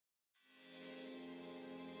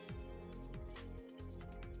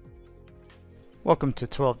Welcome to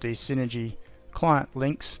 12D Synergy Client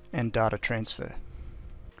Links and Data Transfer.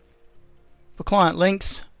 For client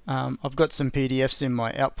links, I've got some PDFs in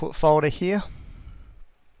my output folder here.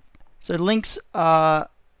 So links are,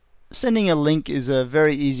 sending a link is a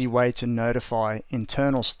very easy way to notify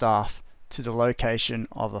internal staff to the location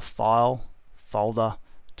of a file, folder,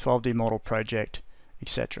 12D model project,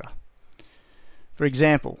 etc. For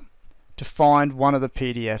example, to find one of the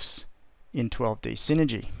PDFs in 12D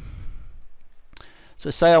Synergy. So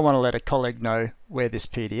say I want to let a colleague know where this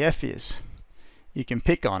PDF is. You can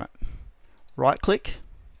pick on it, right click,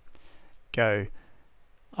 go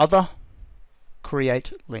Other,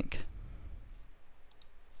 Create Link.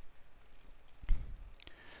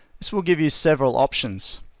 This will give you several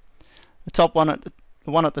options. The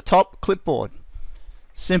one at the top, clipboard.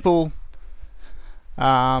 Simple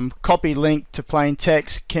copy link to plain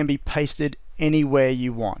text, can be pasted anywhere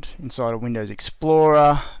you want, inside a Windows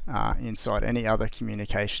Explorer, inside any other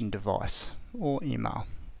communication device or email.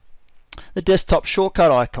 The desktop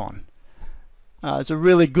shortcut icon is a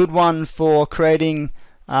really good one for creating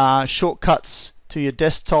shortcuts to your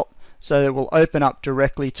desktop, so that it will open up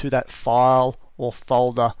directly to that file or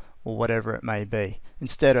folder or whatever it may be,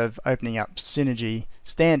 instead of opening up Synergy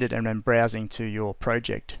Standard and then browsing to your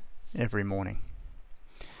project every morning.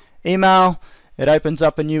 Email, it opens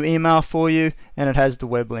up a new email for you and it has the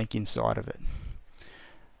web link inside of it.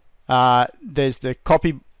 There's the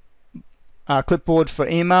copy clipboard for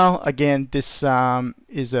email. Again, this is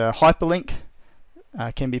a hyperlink,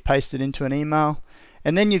 can be pasted into an email.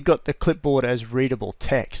 And then you've got the clipboard as readable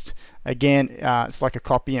text. Again, it's like a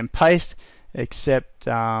copy and paste, except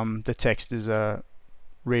the text is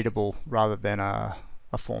readable rather than a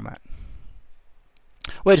format.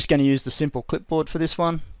 We're just going to use the simple clipboard for this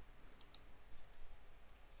one.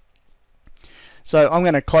 So I'm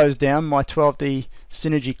going to close down my 12D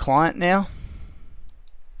Synergy client now,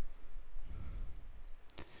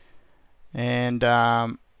 and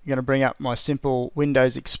I'm going to bring up my simple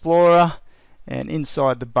Windows Explorer, and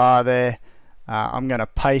inside the bar there I'm going to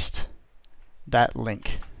paste that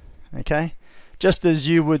link. Okay, just as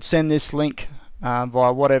you would send this link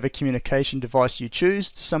via whatever communication device you choose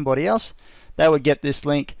to somebody else, they would get this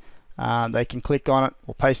link, they can click on it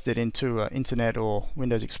or paste it into Internet or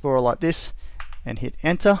Windows Explorer like this and hit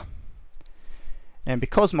enter. And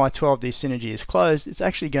because my 12D Synergy is closed, it's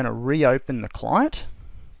actually going to reopen the client.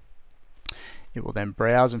 It will then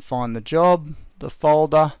browse and find the job, the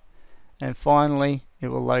folder, and finally it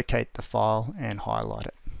will locate the file and highlight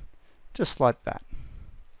it, just like that.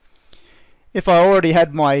 If I already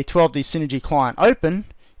had my 12D Synergy client open,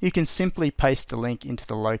 you can simply paste the link into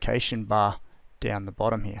the location bar down the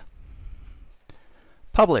bottom here.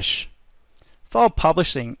 Publish. File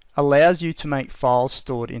publishing allows you to make files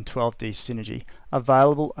stored in 12D Synergy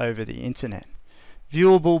available over the internet,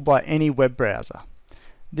 viewable by any web browser.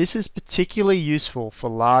 This is particularly useful for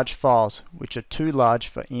large files which are too large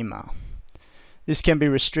for email. This can be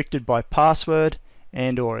restricted by password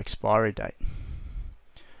and or expiry date.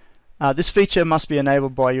 This feature must be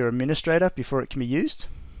enabled by your administrator before it can be used.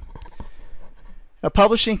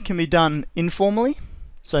 Publishing can be done informally,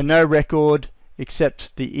 so no record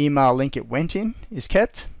except the email link it went in is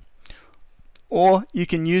kept, or you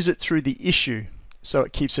can use it through the issue, so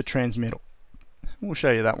it keeps a transmittal. We'll show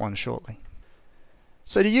you that one shortly.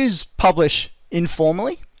 So to use publish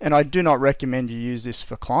informally, and I do not recommend you use this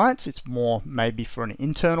for clients, it's more maybe for an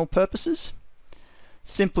internal purposes,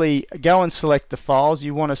 simply go and select the files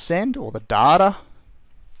you want to send or the data,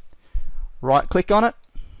 right click on it,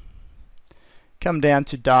 come down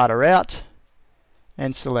to data out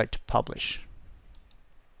and select publish.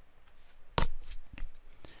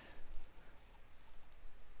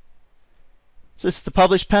 So this is the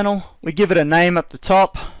publish panel. We give it a name up the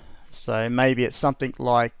top, so maybe it's something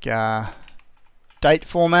like date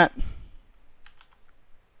format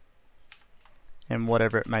and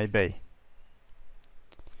whatever it may be.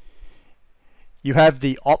 You have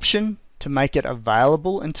the option to make it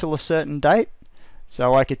available until a certain date,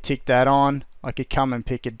 so I could tick that on. I could come and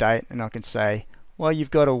pick a date and I can say, well, you've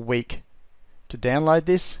got a week to download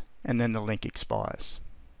this, and then the link expires.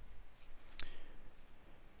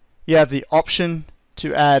 You have the option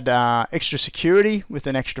to add extra security with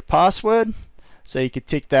an extra password, so you could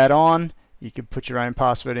tick that on. You could put your own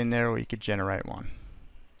password in there or you could generate one.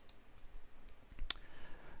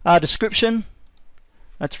 Description,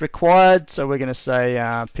 that's required, so we're going to say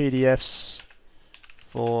PDFs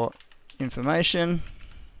for information.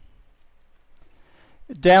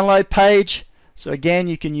 Download page, so again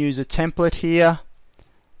you can use a template here.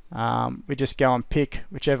 We just go and pick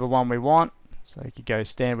whichever one we want. So you could go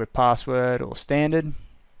standard with password or standard.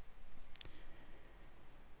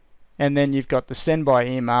 and then you've got the send by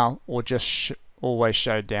email or just always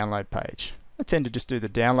show download page. I tend to just do the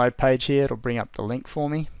download page here. It'll bring up the link for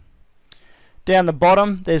me. Down the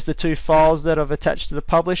bottom there's the two files that I've attached to the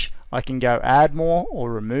publish. I can go add more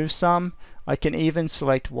or remove some. I can even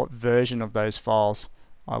select what version of those files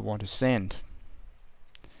I want to send.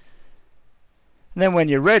 And then when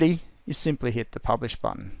you're ready, you simply hit the publish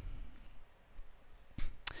button.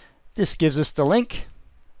 This gives us the link.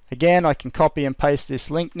 Again, I can copy and paste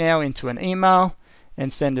this link now into an email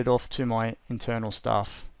and send it off to my internal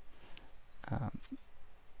staff.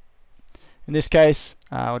 In this case,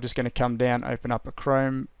 we're just going to come down, open up a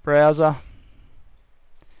Chrome browser,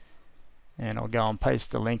 and I'll go and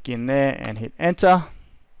paste the link in there and hit enter.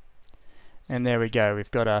 And there we go,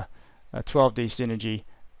 we've got a 12D Synergy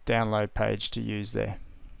download page to use there.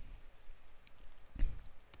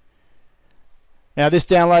 Now this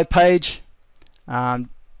download page,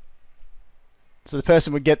 so the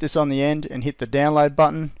person would get this on the end and hit the download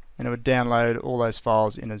button, and it would download all those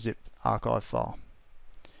files in a zip archive file.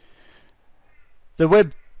 The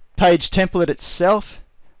web page template itself,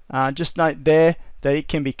 just note there that it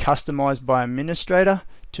can be customized by administrator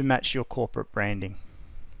to match your corporate branding.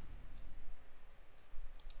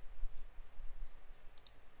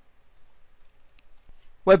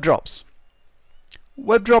 Web drops.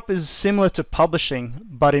 Web drop is similar to publishing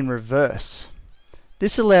but in reverse.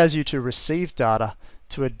 This allows you to receive data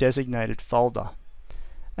to a designated folder.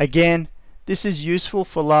 Again, this is useful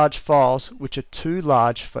for large files which are too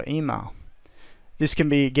large for email. This can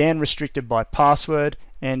be again restricted by password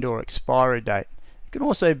and or expiry date. It can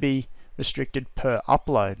also be restricted per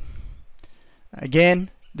upload. Again,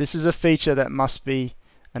 this is a feature that must be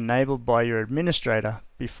enabled by your administrator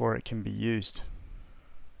before it can be used.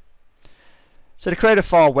 So to create a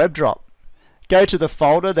file web drop, go to the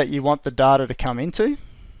folder that you want the data to come into,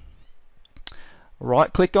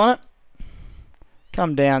 right click on it,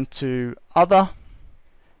 come down to Other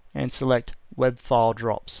and select Web File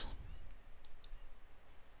Drops.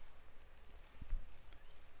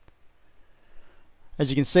 As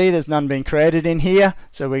you can see, there's none being created in here,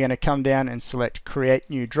 so we're going to come down and select Create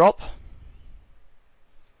New Drop.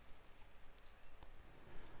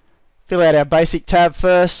 Fill out our basic tab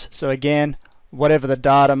first, so again, whatever the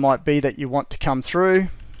data might be that you want to come through.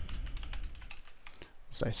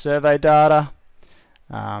 Say survey data.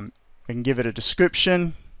 We can give it a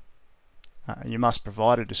description. You must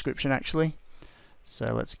provide a description actually.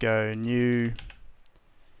 So let's go new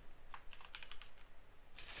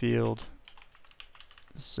field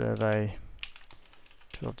survey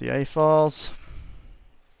 12DA files.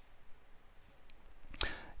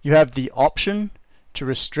 You have the option to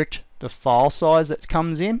restrict the file size that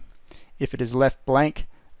comes in. If it is left blank,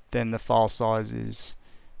 then the file size is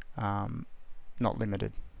not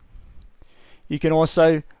limited. You can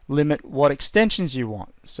also limit what extensions you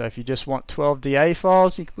want. So if you just want 12DA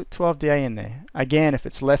files, you can put 12DA in there. Again, if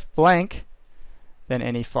it's left blank, then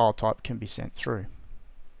any file type can be sent through.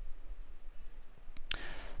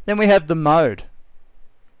 Then we have the mode.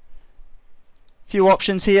 Few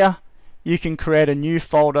options here. You can create a new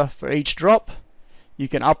folder for each drop. You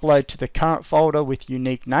can upload to the current folder with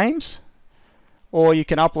unique names, or you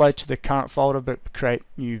can upload to the current folder but create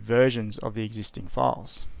new versions of the existing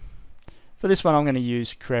files. For this one, I'm going to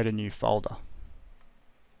use create a new folder.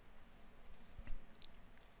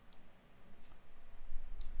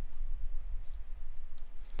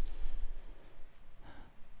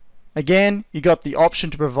 Again, you got the option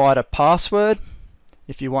to provide a password.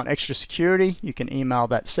 If you want extra security, you can email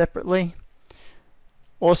that separately.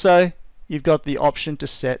 Also, you've got the option to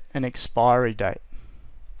set an expiry date.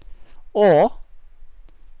 Or,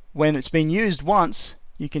 when it's been used once,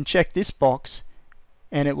 you can check this box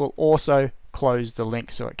and it will also close the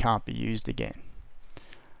link so it can't be used again.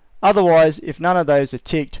 Otherwise, if none of those are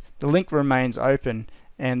ticked, the link remains open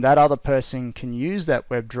and that other person can use that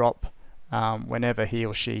web drop whenever he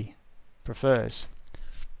or she prefers,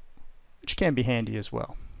 which can be handy as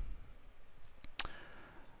well.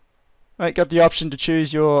 Right, got the option to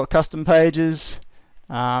choose your custom pages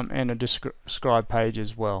and a describe page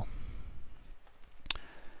as well.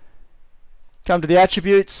 Come to the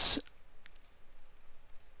attributes.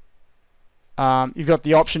 You've got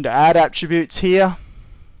the option to add attributes here.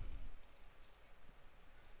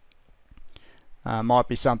 Might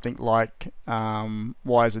be something like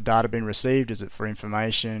why has the data been received? Is it for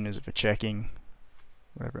information? Is it for checking?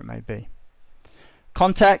 Whatever it may be.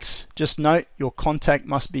 Contacts, just note your contact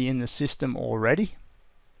must be in the system already.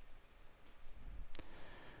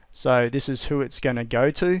 So this is who it's going to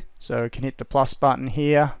go to. So we can hit the plus button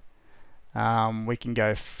here. We can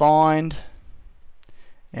go find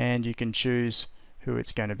and you can choose who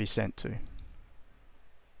it's going to be sent to.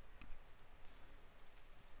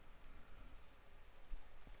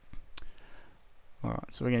 Alright,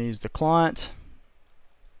 so we're going to use the client.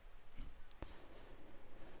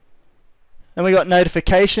 And we got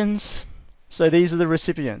notifications. So these are the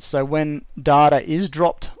recipients. So when data is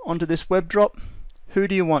dropped onto this web drop, who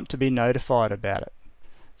do you want to be notified about it?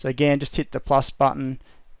 So again, just hit the plus button.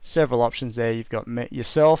 Several options there. You've got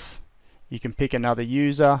yourself. You can pick another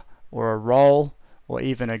user or a role or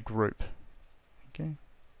even a group. Okay.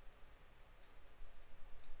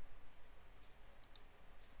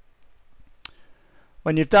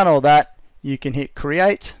 When you've done all that, you can hit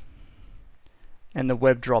create and the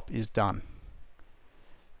web drop is done.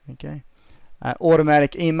 Okay.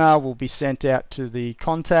 Automatic email will be sent out to the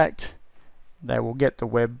contact. They will get the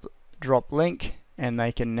web drop link and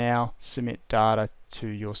they can now submit data to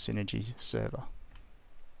your Synergy server.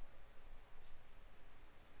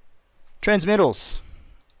 Transmittals.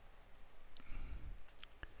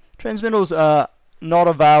 Transmittals are not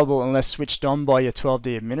available unless switched on by your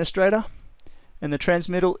 12D administrator, and the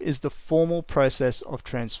transmittal is the formal process of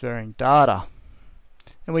transferring data.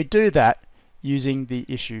 And we do that using the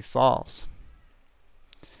issue files.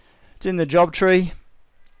 It's in the job tree,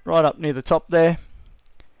 right up near the top there,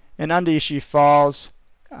 and under issue files,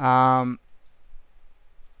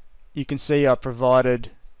 you can see I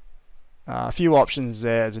provided a few options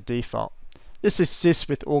there as a default. This assists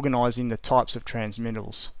with organizing the types of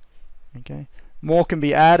transmittals. Okay. More can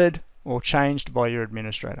be added or changed by your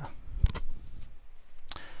administrator.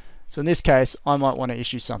 So in this case, I might want to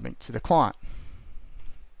issue something to the client.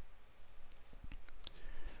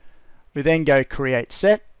 We then go create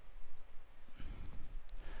set.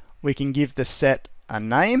 We can give the set a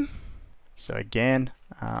name. So again,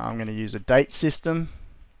 I'm going to use a date system.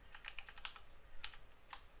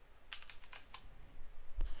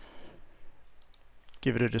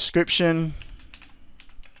 Give it a description.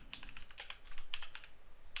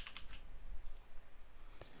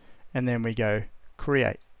 And then we go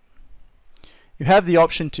create. You have the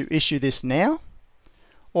option to issue this now,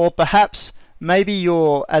 or perhaps maybe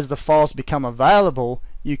as the files become available,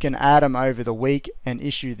 you can add them over the week and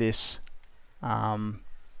issue this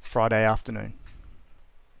Friday afternoon.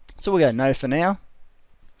 So we'll go no for now.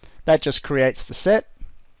 That just creates the set.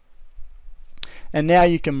 And now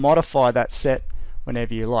you can modify that set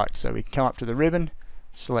whenever you like. So we can come up to the ribbon,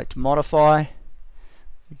 select modify,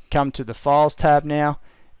 come to the files tab now,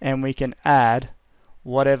 and we can add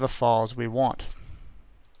whatever files we want.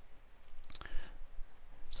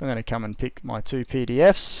 So I'm going to come and pick my 2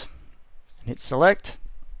 PDFs and hit select.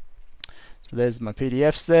 So there's my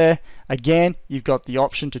PDFs there. Again, you've got the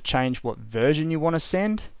option to change what version you want to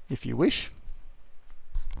send if you wish.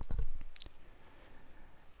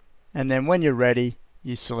 And then when you're ready,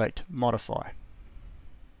 you select modify.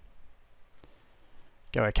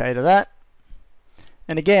 Go OK to that.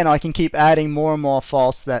 And again, I can keep adding more and more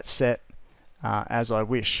files to that set as I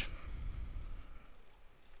wish.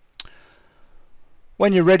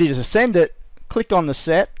 When you're ready to send it, click on the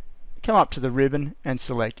set, come up to the ribbon and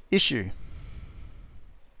select issue.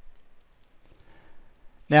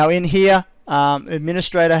 Now in here,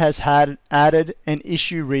 administrator has added an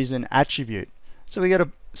issue reason attribute. So we got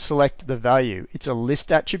to select the value. It's a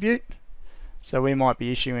list attribute, so we might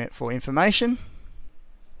be issuing it for information.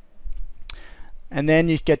 And then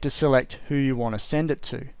you get to select who you want to send it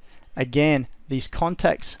to. Again, these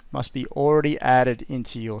contacts must be already added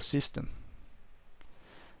into your system.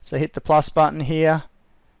 So hit the plus button here.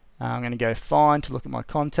 I'm going to go find to look at my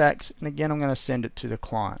contacts, and again I'm going to send it to the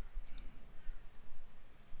client.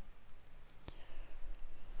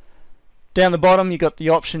 Down the bottom you've got the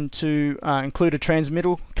option to include a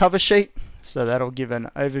transmittal cover sheet, so that'll give an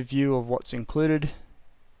overview of what's included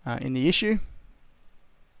in the issue.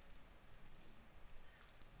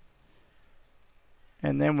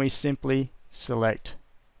 And then we simply select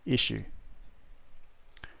issue.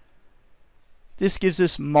 This gives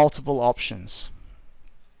us multiple options.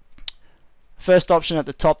 First option at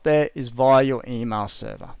the top there is via your email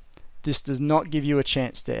server. This does not give you a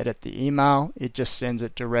chance to edit the email, it just sends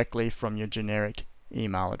it directly from your generic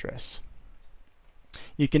email address.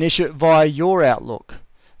 You can issue it via your Outlook.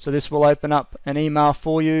 So this will open up an email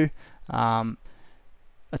for you,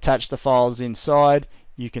 attach the files inside.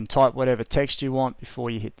 You can type whatever text you want before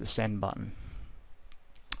you hit the send button.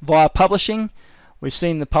 Via publishing, we've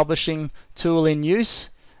seen the publishing tool in use.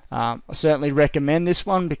 I certainly recommend this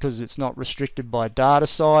one because it's not restricted by data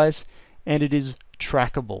size and it is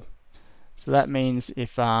trackable. So that means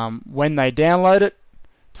if when they download it,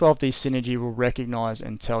 12D Synergy will recognize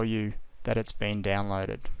and tell you that it's been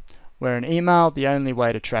downloaded. Where an email, the only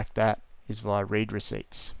way to track that is via read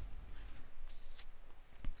receipts.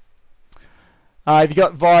 If you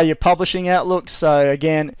got via your publishing Outlook, so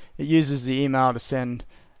again, it uses the email to send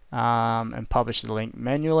and publish the link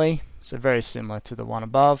manually, so very similar to the one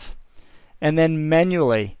above. And then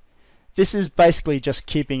manually, this is basically just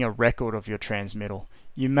keeping a record of your transmittal.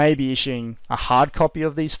 You may be issuing a hard copy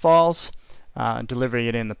of these files, delivering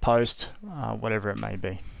it in the post, whatever it may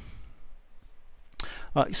be.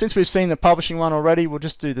 Since we've seen the publishing one already, we'll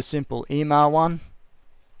just do the simple email one.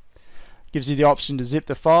 Gives you the option to zip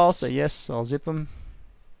the file, so yes, I'll zip them.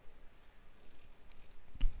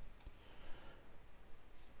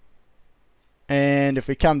 And if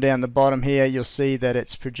we come down the bottom here, you'll see that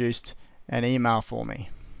it's produced an email for me.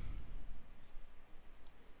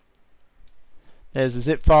 There's the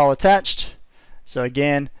zip file attached. So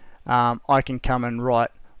again, I can come and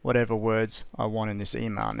write whatever words I want in this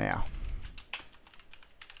email now.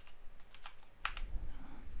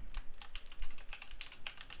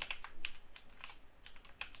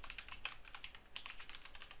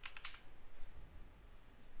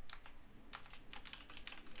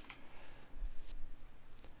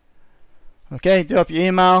 Okay, do up your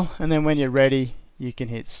email, and then when you're ready, you can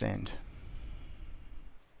hit send.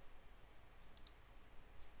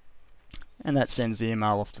 And that sends the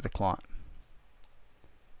email off to the client.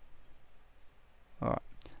 Alright.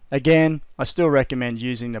 Again, I still recommend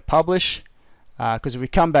using the publish, because if we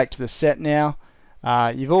come back to the set now,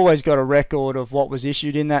 you've always got a record of what was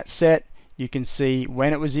issued in that set. You can see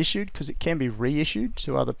when it was issued, because it can be reissued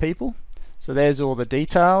to other people. So there's all the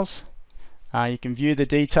details. You can view the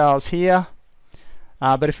details here.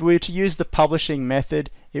 But if we were to use the publishing method,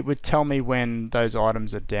 it would tell me when those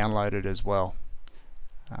items are downloaded as well.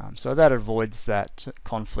 So that avoids that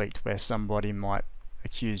conflict where somebody might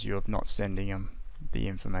accuse you of not sending them the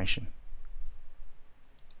information.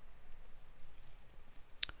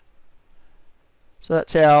 So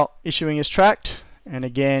that's how issuing is tracked, and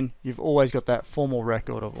again, you've always got that formal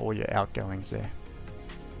record of all your outgoings there.